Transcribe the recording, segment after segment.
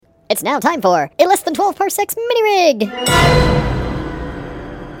It's now time for a less than 12 parsecs MiniRig!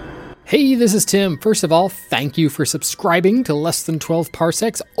 Hey, this is Tim. First of all, thank you for subscribing to Less Than 12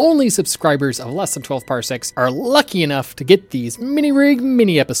 Parsecs. Only subscribers of Less Than 12 Parsecs are lucky enough to get these MiniRig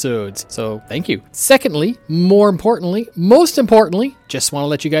MiniEpisodes. So thank you. Secondly, most importantly, just want to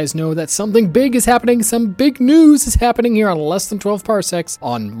let you guys know that something big is happening. Some big news is happening here on Less Than 12 Parsecs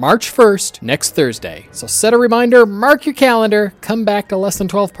on March 1st, next Thursday. So set a reminder, mark your calendar, come back to Less Than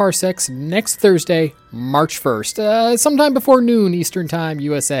 12 Parsecs next Thursday, March 1st, sometime before noon Eastern Time,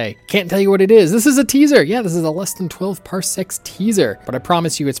 USA. Can't tell you what it is. This is a teaser. Yeah, this is a Less Than 12 Parsecs teaser. But I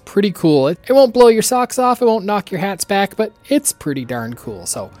promise you it's pretty cool. It won't blow your socks off, it won't knock your hats back, but it's pretty darn cool.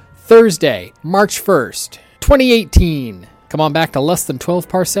 So, Thursday, March 1st, 2018. Come on back to Less Than 12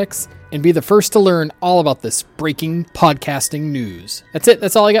 Parsecs and be the first to learn all about this breaking podcasting news. That's it.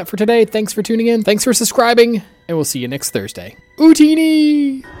 That's all I got for today. Thanks for tuning in. Thanks for subscribing, and we'll see you next Thursday.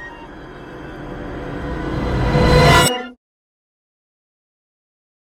 Ootini!